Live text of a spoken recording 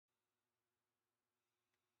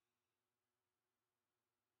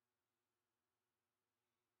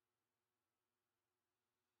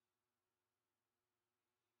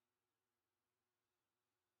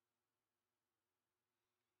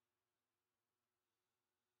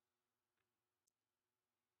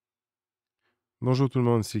Bonjour tout le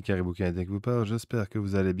monde, ici Karibou Canadien qui vous parle. J'espère que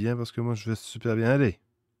vous allez bien parce que moi je vais super bien aller.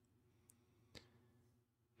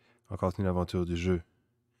 On continue l'aventure du jeu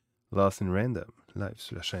Lost in Random, live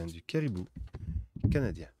sur la chaîne du Karibou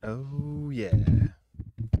Canadien. Oh yeah!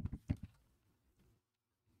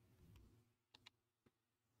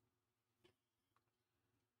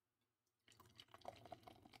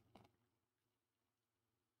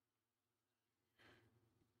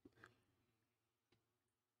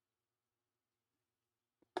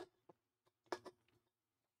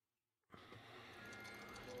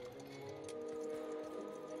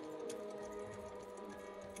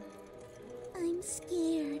 I'm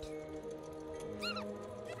scared.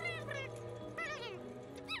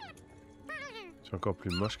 C'est encore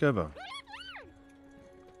plus moche qu'avant.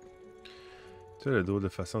 Tu as le drôle de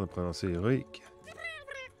façon de prononcer héroïque.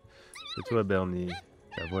 C'est toi, Bernie.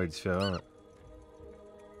 Ta voix est différente.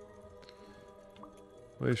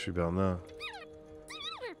 Oui, je suis Bernard.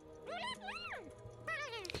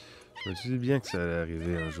 Je me suis dit bien que ça allait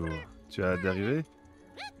arriver un jour. Tu as hâte d'arriver?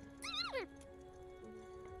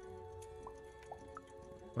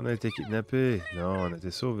 On a été kidnappés. Non, on a été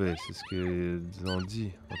sauvés. C'est ce qu'ils ont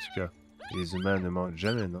dit, en tout cas. Les humains ne mentent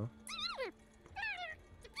jamais, non?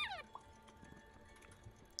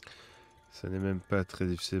 Ce n'est même pas très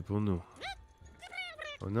difficile pour nous.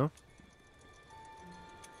 Oh non?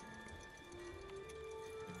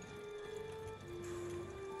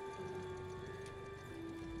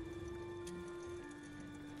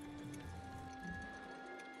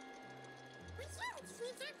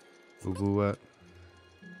 Boubouat.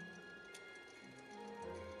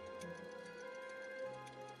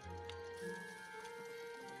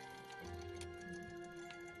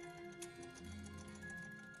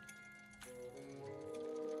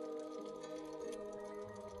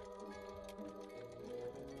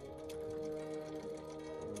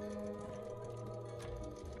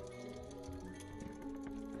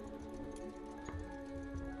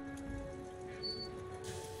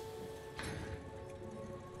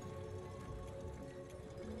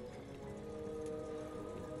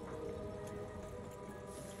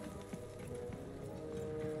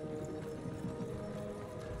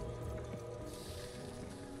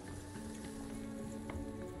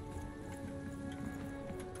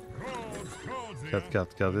 Quatre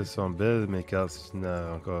cartes gardées sont belles, mais cartes, tu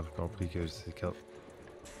n'as encore compris que ces cartes.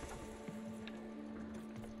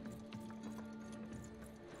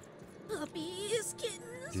 Puppies,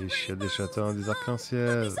 kittens, Des chats, des rainbows. chatons, des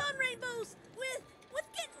arcs-en-ciel. Puppies on rainbows with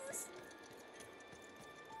kittens.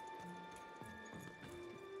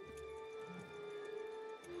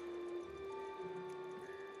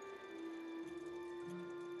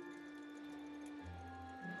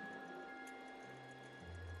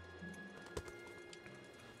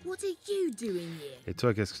 What are you doing here? Et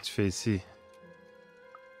toi, qu'est-ce que tu fais ici?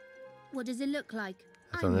 What does it look like?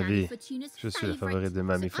 À ton avis, je suis la favorite de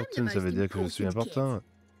Mamie Fortune, ça veut dire que je suis important.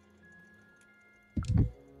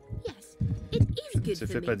 Yes, it is good Se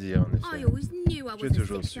for fait me. pas dire, en I effet. always knew I J'ai was a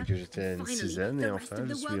toujours su sixer. que j'étais une Finally, sixième the et rest enfin, of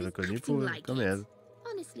je the suis world is reconnu acting pour like comme it. elle.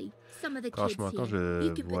 Honestly, some of the kids Franchement, quand here, je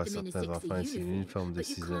you could vois put them in a certains sixer enfants ici, uniform, l'uniforme de but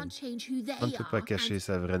you sixième, can't change who they on ne peut pas are. cacher And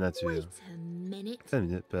sa vraie nature. wait a minute, Attends une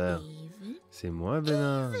minute, père. Even? C'est moi,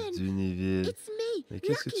 Bénard, Even! d'Univille. It's me, Mais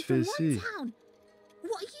qu'est-ce que Lucky tu fais from ici? One Town.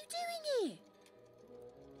 What are you doing here?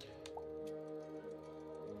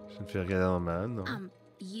 Je ne fais rien de normal, non?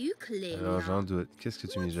 You clearly Alors j'en are. doute. Qu'est-ce que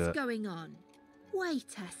tu What's mijotes? going on? Wait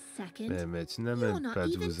a second. Mais tu n'as You're même not pas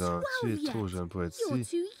even 12 ans. Tu es 12 trop yet. jeune pour être You're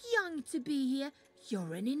ici. too young to be here.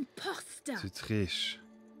 You're an imposter. Tu triches.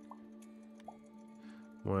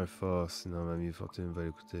 Moins fort, sinon Mamie Fortune va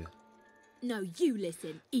l'écouter. No, you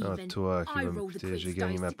listen. Non, Even. toi qui I vas rolled the m'écouter, Prince j'ai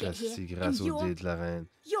gagné dice ma to get place here, ici grâce and au you're- dé de la reine.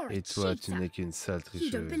 You're a Et toi, tu cheater. n'es qu'une sale You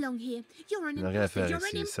don't tricheuse. belong here. You're an Tu n'as rien à imposter. faire You're an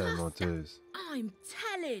ici, sale imposter. menteuse. I'm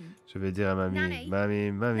telling. Je vais dire à Mamie, Nanny.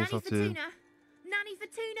 Mamie Nanny Fortune. Fortuna. Nanny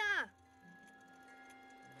Fortuna.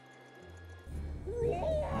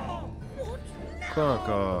 Quoi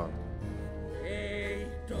encore? Hey,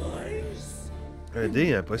 dice. Un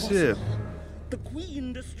dé, impossible. The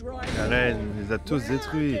Queen destroyed. La reine les a tous Where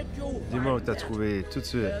détruits. did you Dis-moi où find t'as that? trouvé, tout de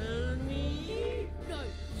suite. Tell me. No,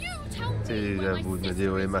 you tell me T'es where la my bout de me sister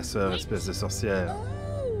dire où est is, ma sœur, witch. espèce de sorcière.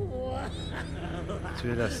 Oh.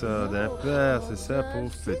 Tu es la sœur d'un père, c'est ça,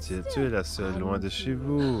 pauvre petite. Tu es la seule loin de chez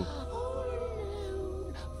vous.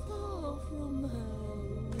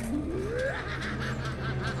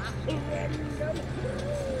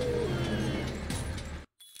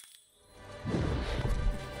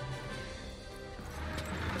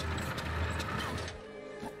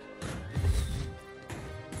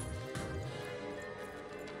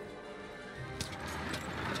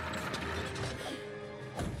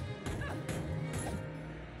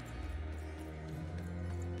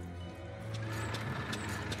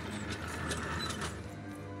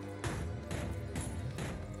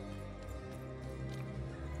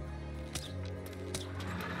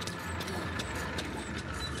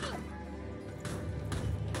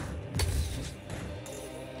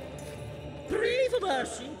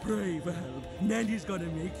 Mercy, brave help. Nanny's gonna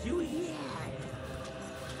make you yell.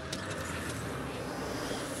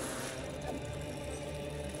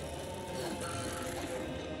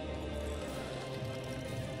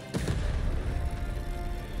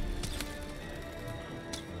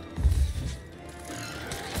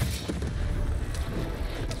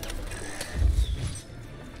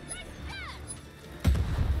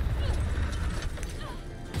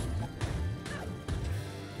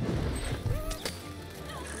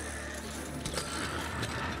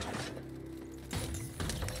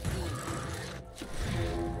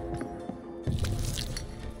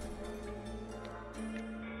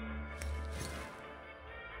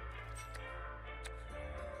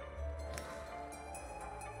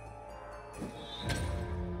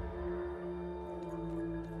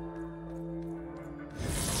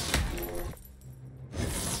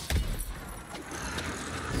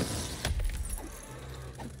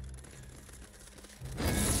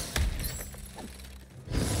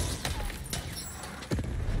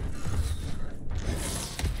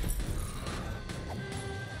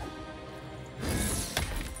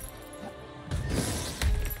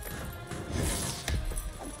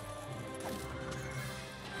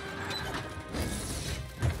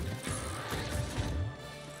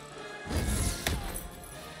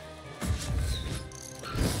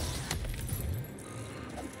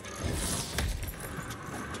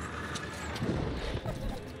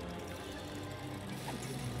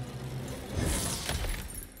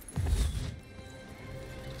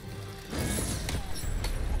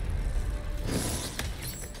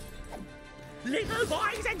 Little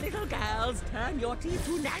boys and little girls, turn your teeth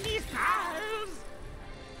to Nanny's pals!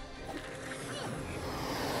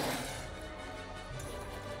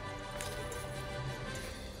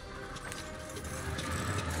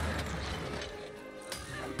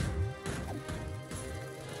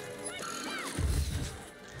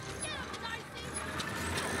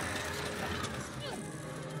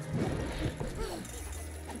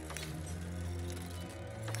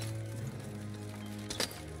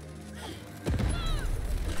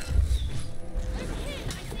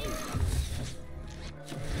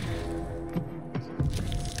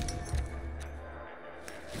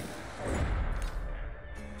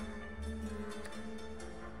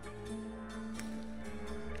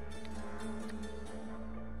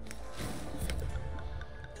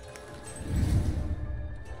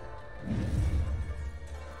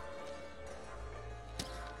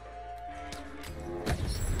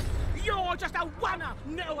 You're just a wanna!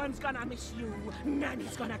 No one's gonna miss you!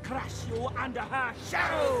 Nanny's gonna crush you under her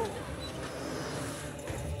shadow!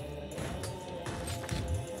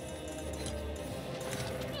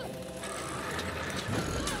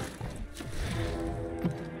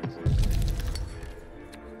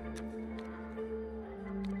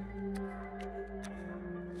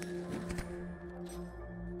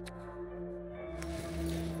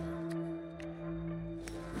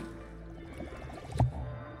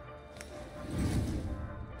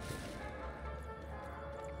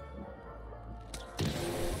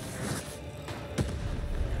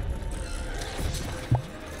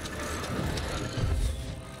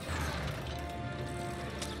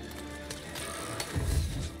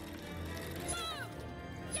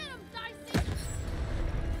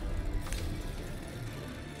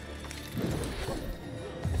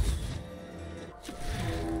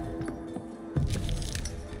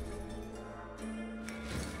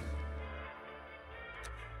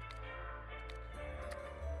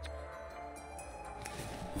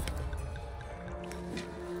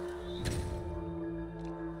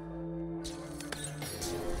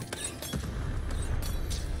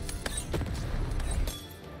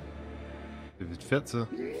 C'est vite fait, ça.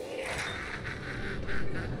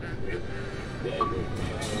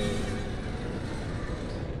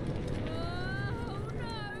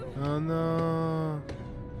 Oh non!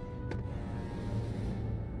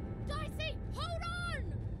 Dicey, hold on!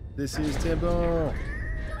 Dicey, c'était bon!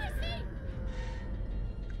 Dicey!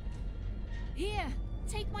 Here,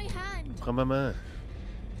 take my hand. Prends ma main.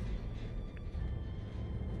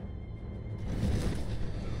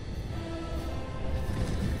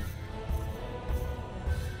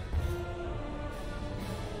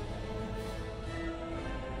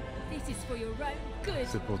 This is for your own good.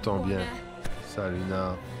 C'est pour ton bien. Warner. Salut,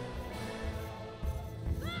 Luna.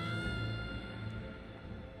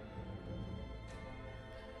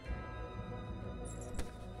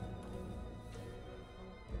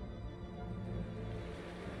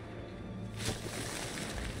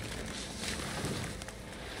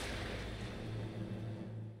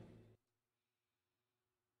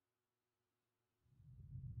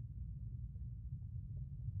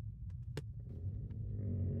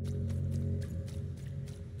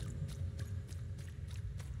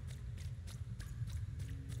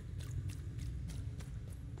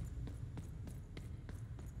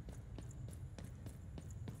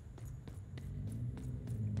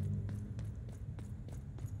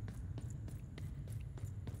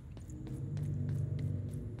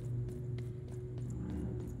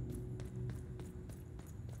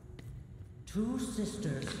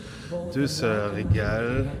 Deux sœurs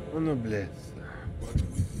égales en noblesse.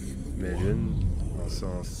 Mais l'une, en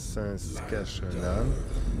son sein se cache un âme,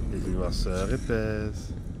 et une noirceur épaisse.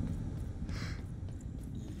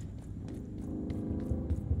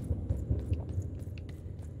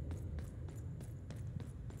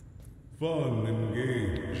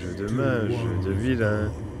 Jeu de main, jeu de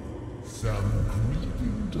vilain.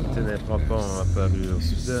 Ténèbres rampant apparurent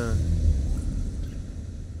soudain.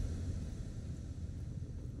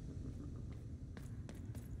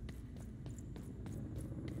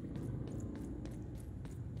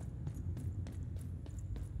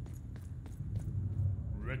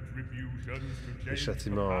 Les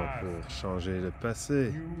châtiments pour changer le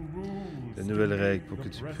passé. De nouvelles règles pour que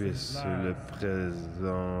tu puisses le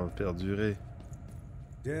présent perdurer.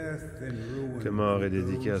 Que mort et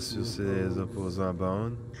dédicace sur ses opposants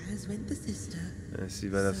bandes. Ainsi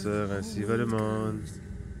va la sœur, ainsi va le monde.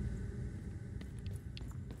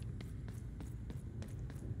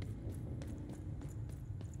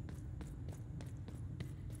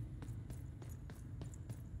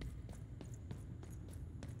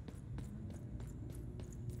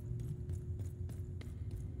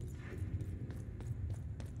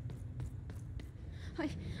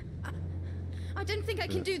 I don't think I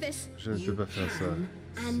can do this. Je ne peux pas faire ça.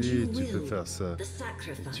 Si, tu peux faire ça.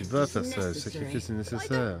 Tu vas faire ça. Le sacrifice est I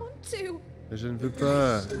nécessaire. don't want to. Mais je ne veux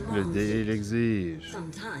pas. Le dé l'exige.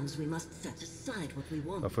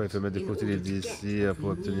 Parfois, il faut mettre de côté les désirs pour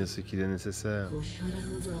obtenir ce qu'il est nécessaire.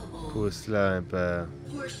 Pousse-la, impair.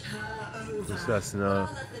 Pousse-la, sinon,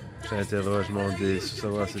 j'interroge mon dé pour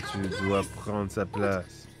savoir si tu dois prendre sa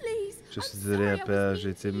place. Please. Je suis désolé, impair. J'ai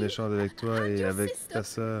été méchante avec toi et avec ta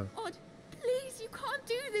sœur. Odd. Please, you can't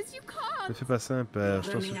do this. You can't. Ne fais pas ça, impair.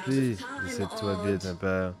 Je t'en supplie. Décide-toi vite,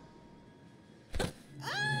 impair.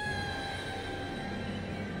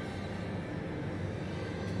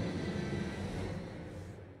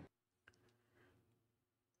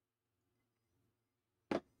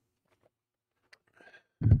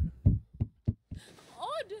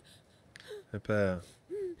 Odd. Impair.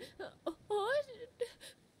 Odd.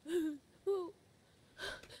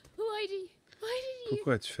 Why did you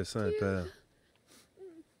Pourquoi tu fais ça, impair?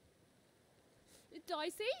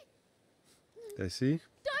 Dicey? Ici?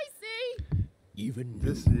 Dicey! Even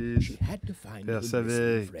This knew is- she had to find Père a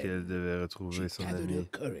savait missing qu'elle friend. devait retrouver She son gathered ami. her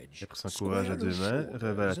courage, Elle prit son courage à deux squared mains, her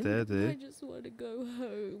releva la shoulders, tête I et just want to go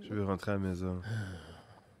home. je veux rentrer à la maison.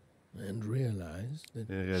 and realized that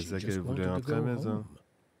Elle réalisa she qu'elle just voulait wanted to rentrer à la go maison. home.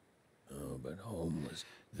 Oh, but home was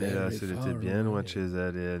Mais là, very elle far était bien loin de away. chez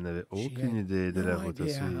elle et elle n'avait She aucune had idée de no la route à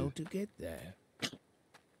idea how suivre. to get there.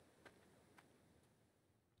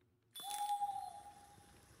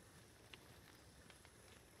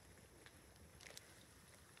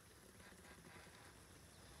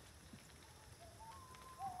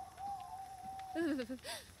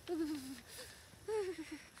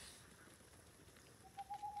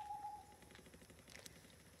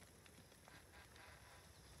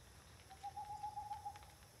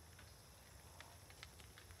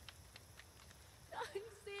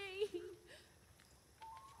 Dicey!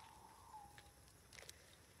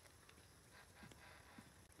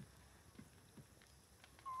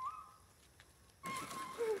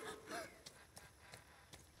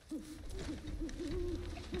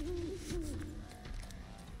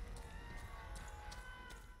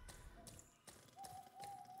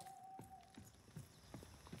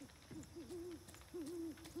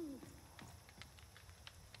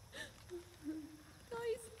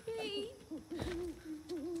 Dicey!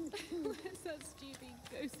 Where's that stupid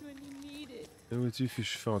ghost when you need it? Où es-tu,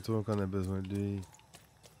 fichu fantôme, quand on a besoin de lui?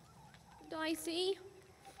 Dicey?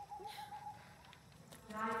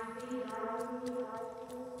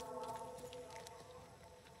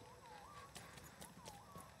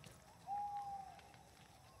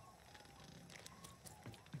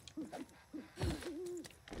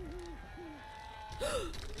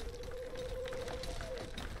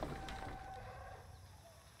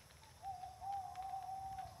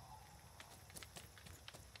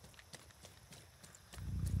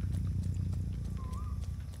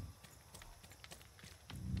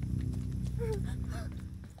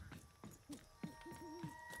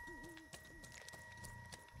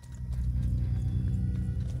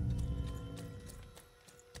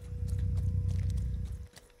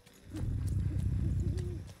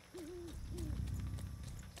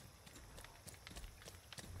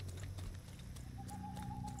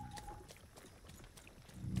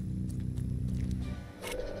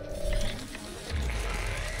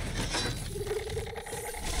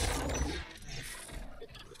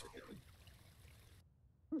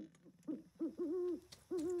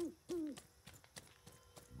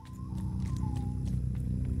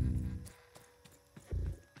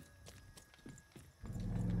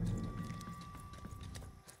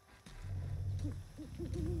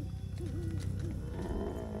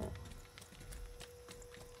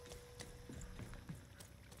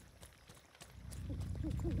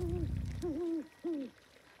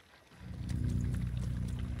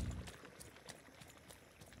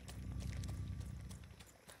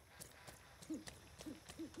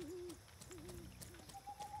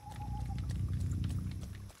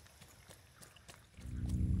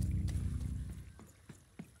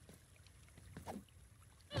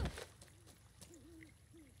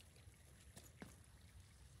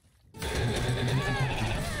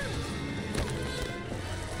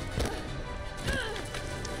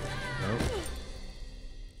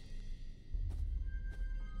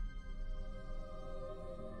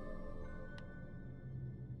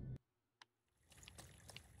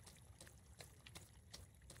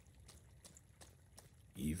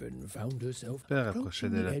 Paire approchait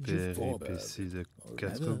de la péripétie de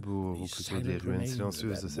quatre bourgs, ou plutôt des ruines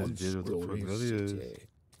silencieuses de cette ville autrefois glorieuse.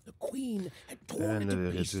 Elle l'avait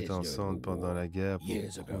réduite ensemble pendant la guerre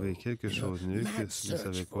pour prouver quelque chose mieux que vous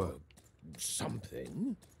savez quoi.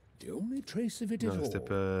 Il n'en restait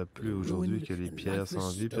pas plus aujourd'hui que les pierres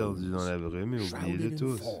sans vie perdues dans la brume et oubliées de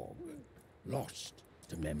tous.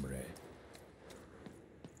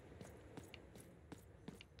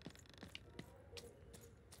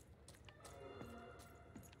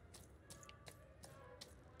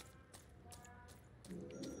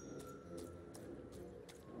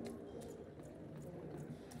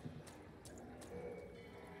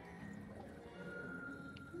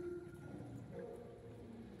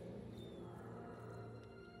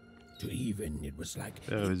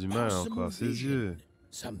 Elle avait du mal à en croire ses yeux.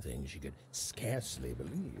 Ces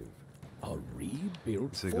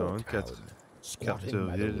grandes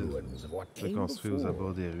Carterville reconstruit aux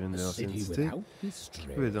abords des ruines de l'ancienne cité. Qui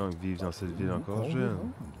pouvait donc vivre dans cette ville encore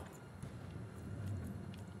jeune?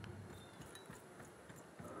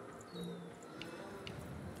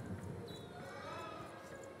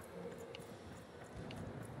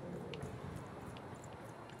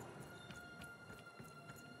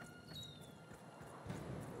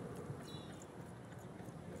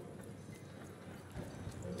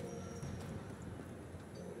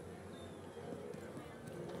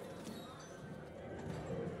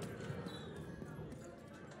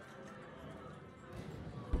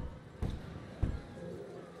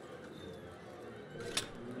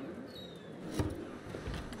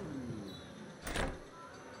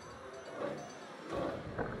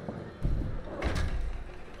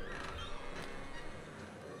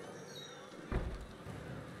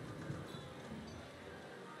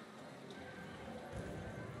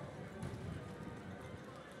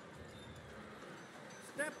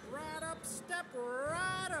 Step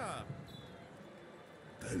right up.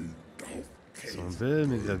 Sont belles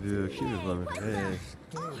mes gravures. Qui me va me faire?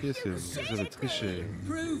 Qu'est-ce que vous avez triché?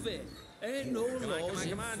 Prove it. Ain't no laws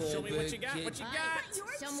in Show me what you got, what you got.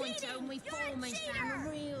 Someone told me foreman found a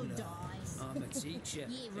real dice. I'm a teacher.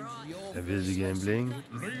 Yeah, right. La ville du gambling.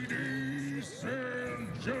 Ladies and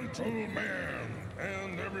gentlemen,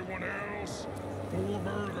 and everyone else,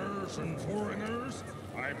 burgers and foreigners,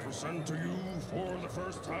 I present to you for the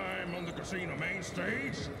first time on the casino main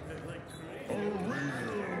stage, a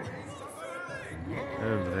real...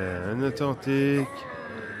 Un vrai, un authentique,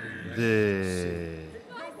 des...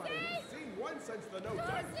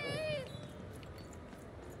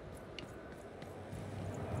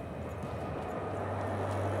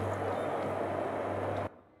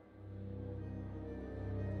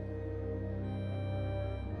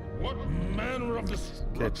 What manner of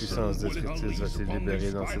Quelle puissance destructrice va-t-il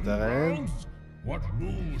libérer dans cette arène?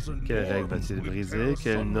 Quelles règles va-t-il briser?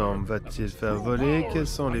 Quelles normes va-t-il faire voler? Quelles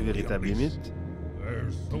sont les véritables limites?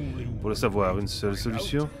 Pour le savoir, une seule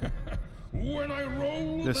solution.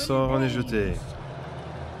 Le sort en est jeté.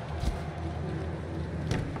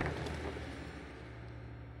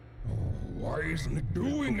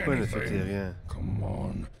 Pourquoi ne fait-il rien?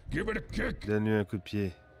 Donne-lui un coup de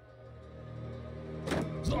pied.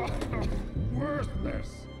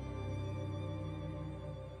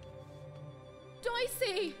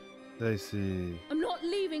 Dicey! Dicey. I'm not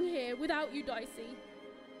leaving here without you, Dicey.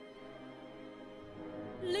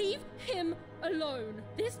 Leave him alone.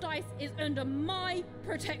 This dice is under my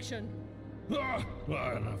protection. Ah,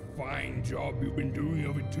 and a fine job you've been doing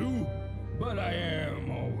of it too. But I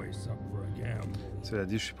am always up for a gamble. Cela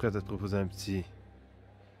dit, je suis prêt à te proposer un petit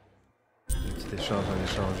échange en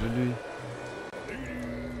échange de lui.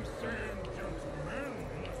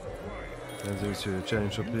 Mesdames et messieurs, le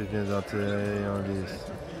challenge surprise vient d'entrer en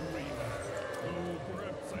liste.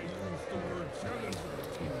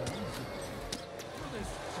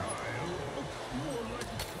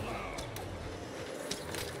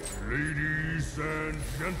 Ladies and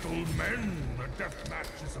gentlemen, the death match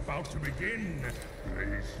is about to begin.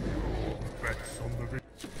 Place your bets on the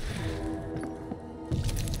victor.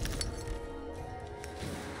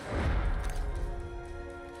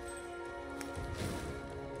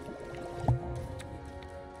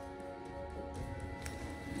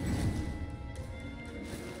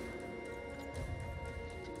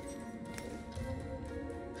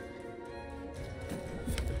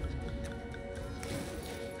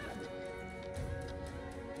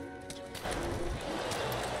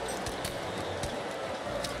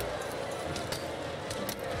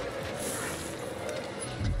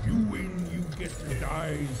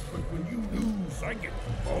 but when you lose, I get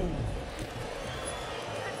bold.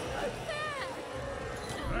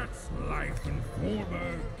 That's life in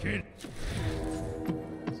former kid.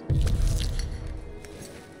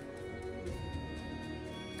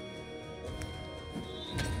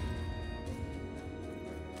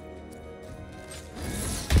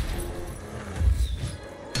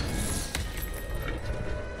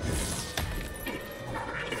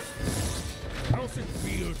 How's it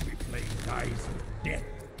feel to be playing dice with death,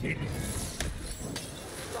 kid?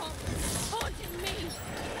 Stop haunting me!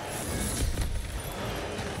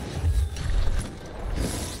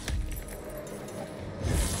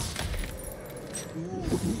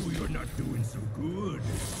 Ooh, you're not doing so good.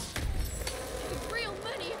 It's real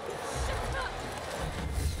money! Shut up!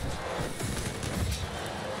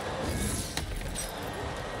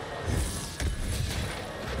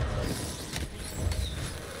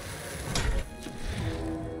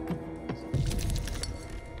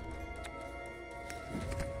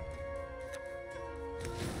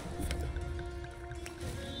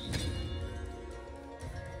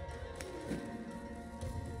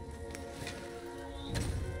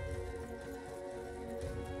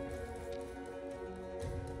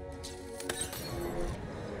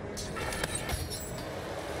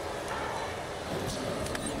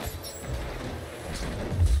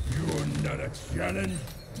 You're not a challenge.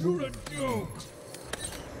 You're a joke.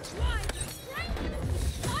 Why? Reine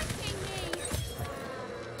is fighting me!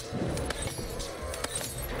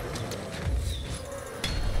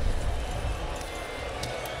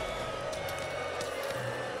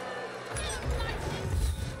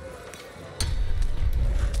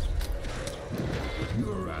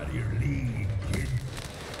 You're out of your league, kid.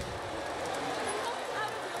 Not out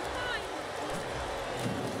of your mind!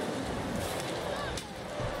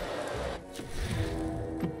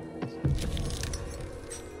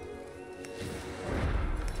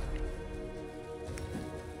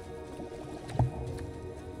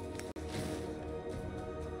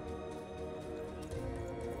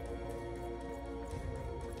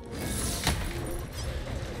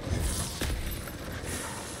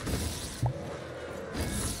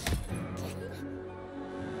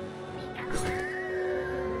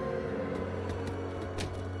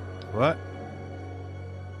 Ouais.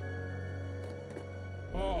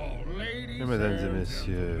 Oh, ladies Mesdames et and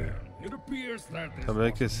messieurs, gentlemen, it appears that this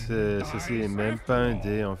comme que box ceci est même pas un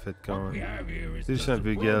dé en fait quand we have here is c'est juste just un a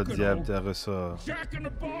vulgaire broken diable old d'un ressort. Jack in the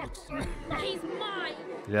box. He's mine!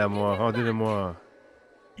 Il est à moi, rendez-le-moi.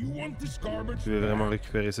 You want this garbage Tu veux vraiment back?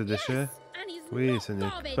 récupérer ce déchet? Yes, and he's Oui, not ce n'est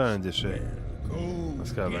garbage. pas un déchet. Go.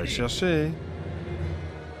 Parce qu'elle va get le it. chercher.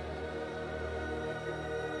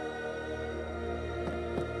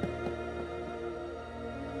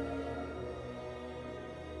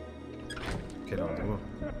 Quel endroit?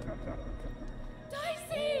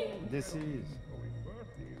 Dicey! Décise.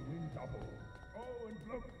 Birthday win double. Oh, and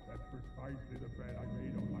look, that's precisely the bed I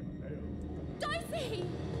made on my bell. Dicey!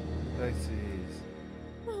 Décise.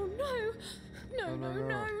 Oh no! No, No, no, no, no.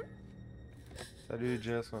 no! Salut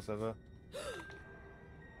Jess, comment ça va?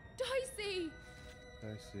 Dicey!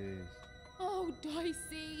 Décise. Oh,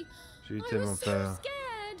 Dicey! J'ai eu I tellement was so peur.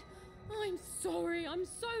 scared! I'm sorry, I'm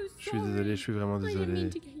so sorry. Je suis désolé, je suis vraiment I didn't désolé. mean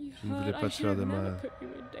to get you Je ne voulais hurt. pas I te faire should de have never mal. put you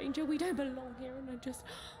in danger. We don't belong here, and I just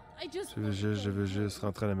Je veux juste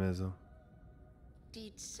rentrer à la maison.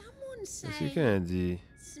 Did someone Est-ce say que quelqu'un a dit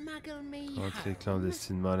smuggle me entrer home?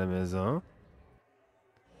 clandestinement à la maison?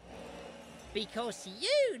 Because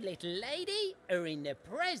you, little lady, are in the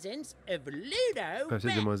presence of Ludo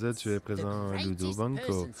Petite demoiselle, tu es présent à Ludo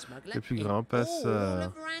Banco. Le plus grand passe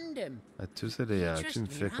à tous aléas. Tu me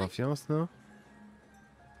fais confiance, non?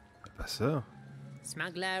 Pas ça.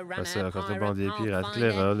 Passeur, contrebandier, pirate,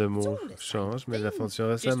 claireur, le mot change, mais la fonction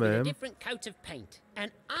reste la même. Tout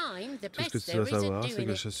ce que tu dois savoir, c'est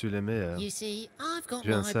que je suis le meilleur. J'ai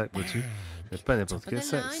un sac, vois-tu? Mais pas n'importe quel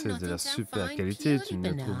sac, c'est de la super qualité, tu ne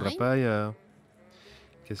le trouveras pas ailleurs.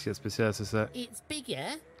 Qu'est-ce qu'il y a de spécial à ce sac? Il est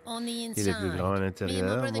plus grand à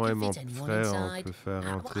l'intérieur. Moi et mon frère, on peut faire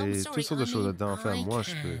entrer toutes sortes de choses dedans. Enfin, moi,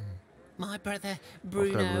 je peux. Mon frère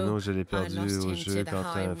Bruno, je l'ai perdu au jeu quand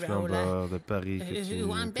un flambeur de Paris que tu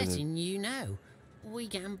connais. On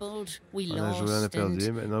a joué, on a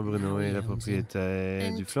perdu. Maintenant, Bruno est le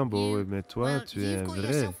propriétaire du flambeau. Mais toi, tu es un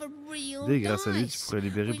vrai. Dès grâce à lui, tu pourrais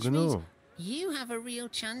libérer Bruno. Et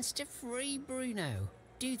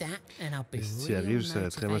si tu y arrives, je serais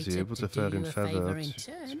très motivé pour te faire une faveur.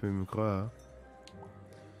 Tu peux me croire.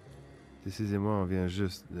 Décidez-moi, on vient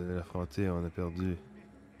juste de l'affronter, on a perdu.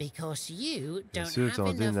 Bien sûr,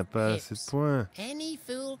 ton dé n'a pas assez de points.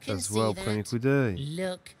 Ça se voit au premier coup d'œil.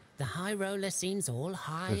 The high roller seems all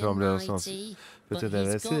high Le and sembleur sens mighty, peut but être he's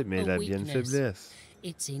invincible, got mais a il a bien une weakness. faiblesse.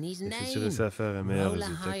 It's in his Et si tu name. réussis à faire un meilleur Roll a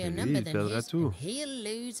résultat higher que lui, number il than perdra his, tout. and he'll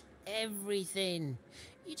lose everything.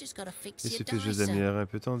 You just gotta fix Il your suffit juste dice. d'améliorer un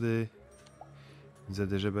peu ton dé. Il nous a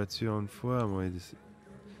déjà battus une fois, moi.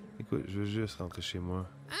 Écoute, je veux juste rentrer chez moi.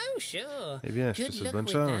 Oh, sure. Eh bien, je te Good souhaite luck bonne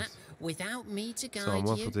with chance. that. Without me to Sans guide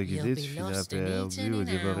moi you, pour te you'll guider, be tu finiras lost and perdu eaten ou in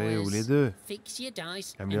dévoré ou hours. les deux. Fix your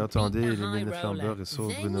dice and Améliore beat ton dé, the élimine high le flambeur roller. et sauve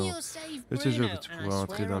Then Bruno. you'll save Je te jure Bruno, que tu and pourras I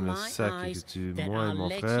entrer swear dans on le my sac et eyes que tu, that moi et I'll mon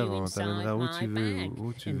let frère, you on t'amènera où inside tu my veux, bag.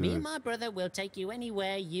 où tu And me veux. and my brother will take you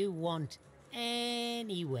anywhere you want.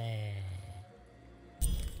 Anywhere.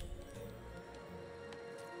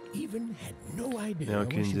 Even had no Il idea n'y a where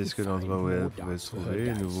aucune she idée de could ce que find l'endroit où elle more pouvait dice se for her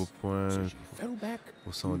trouver. dice. Nouveau point So she fell back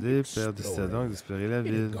pour son to dé. Père décida exploring. donc d'explorer la It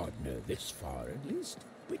had ville. gotten her this far at least,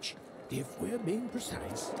 which, if we're being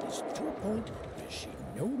precise, is to a point where she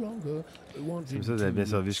no longer wanted Comme ça, elle a bien to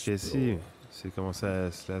servi jusqu'à ici. explore. C'est commencé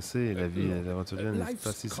à se lasser. La vie d'aventurière n'est Life's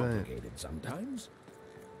pas si simple. complicated sometimes.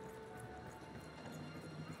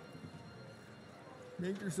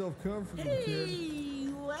 Make yourself comfortable, kid. Hey,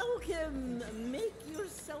 welcome. Make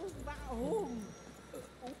yourself at home.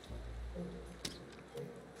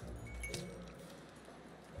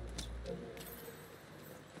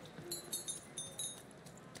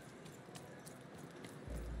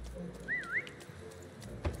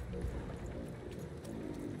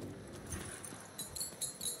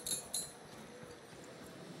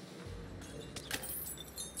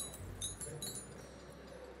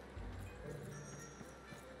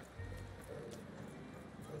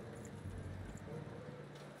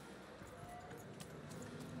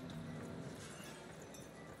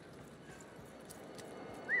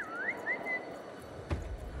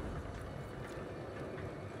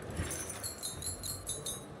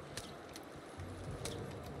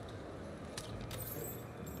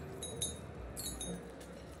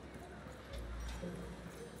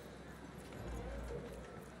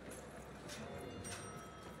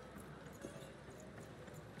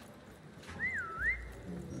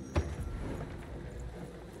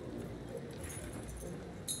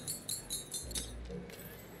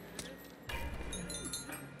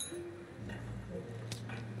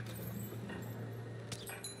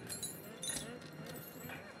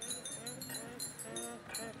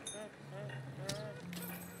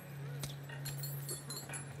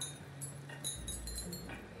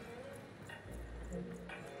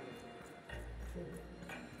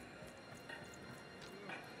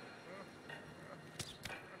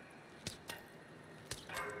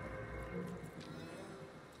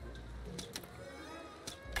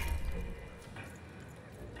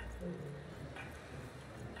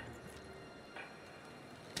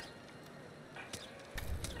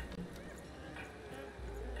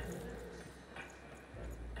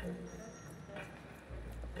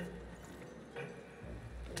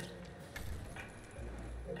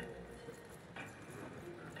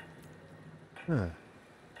 Ah.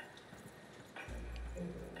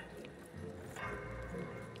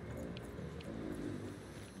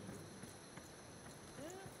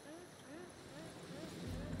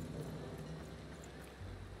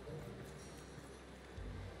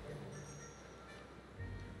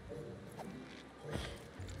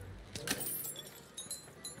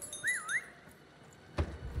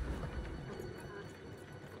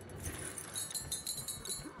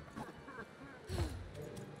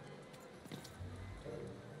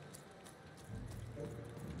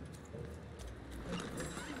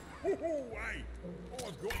 Oh, wait!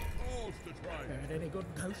 I've got cars to trade. Heard any good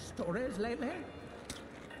ghost stories lately?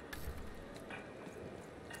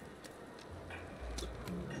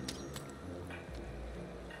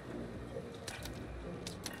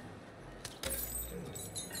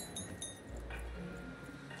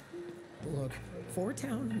 Look, Four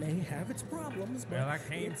Town may have its problems, but Well, I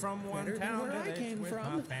came it's from one better than town where I village came with my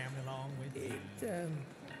from. family along with me.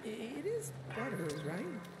 It is better, right?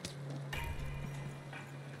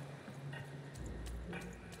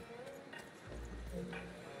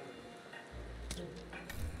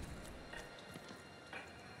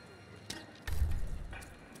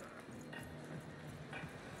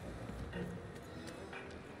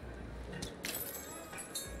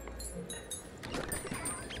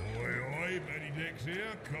 Oi, Benny Dex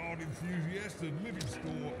here, card enthusiast and living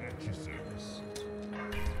store at your service.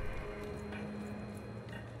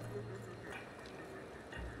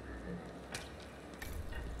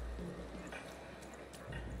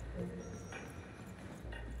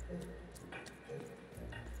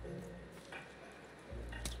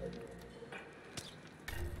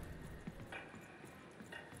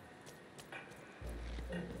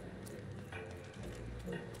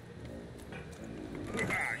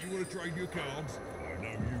 to trade your cards. I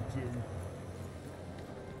know you two.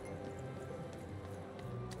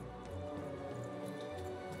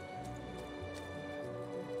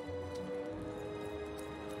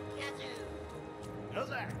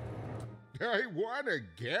 I won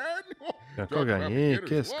again? J'ai encore gagné.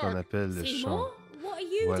 Qu'est-ce qu'on appelle le chant? What are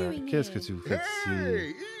you Voilà. doing Qu'est-ce que here? tu vous faites ici?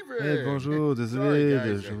 Hey, Hey, bonjour, désolé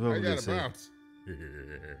de je vais vous laisser.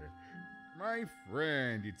 My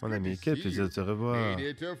friend, it's Mon good ami, to quel see plaisir you. de te revoir. Made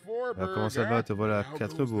it to Alors, comment ça va? Te voilà à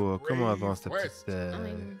Quatre-Bourgs. Comment avance ta petite...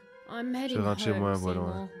 I'm Je heading rentre chez moi, home, voilà.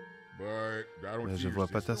 Seymour. Mais je vois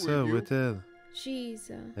pas ta sœur, où est-elle?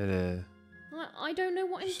 She's, Elle est... I don't know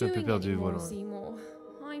what Je I'm suis un peu doing perdu, anymore, voilà. Seymour.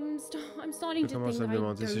 I'm starting Je to commence think à me I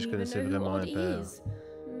demander si je don't connaissais even know vraiment who un Odd père. is.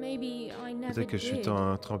 Maybe I never Peut-être que je suis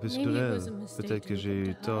did. trompé sur Maybe it elle. was a mistake Peut-être que to j'ai eu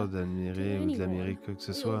look up to tort her, d'admirer to ou de l'admirer anyone. quoi que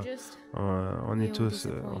ce We soit. all just On est feel tous...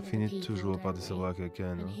 disappointed On that finit people toujours par don't décevoir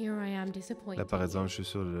quelqu'un, And non? here I am disappointed. Là, par exemple, je suis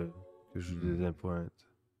sûr que je vous désappointe.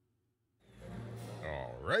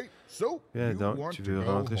 All right, so Bien you donc, want tu to veux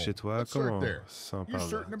go rentrer home. chez toi? Let's start Comment? there. Sans You parler.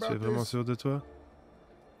 certain Tu es about vraiment this? sûr de toi?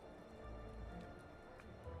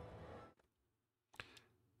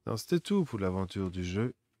 Donc, c'était tout pour l'aventure du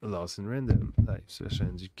jeu Lost in Random, live sur la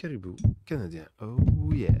chaîne du Caribou Canadien. Oh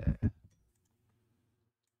yeah!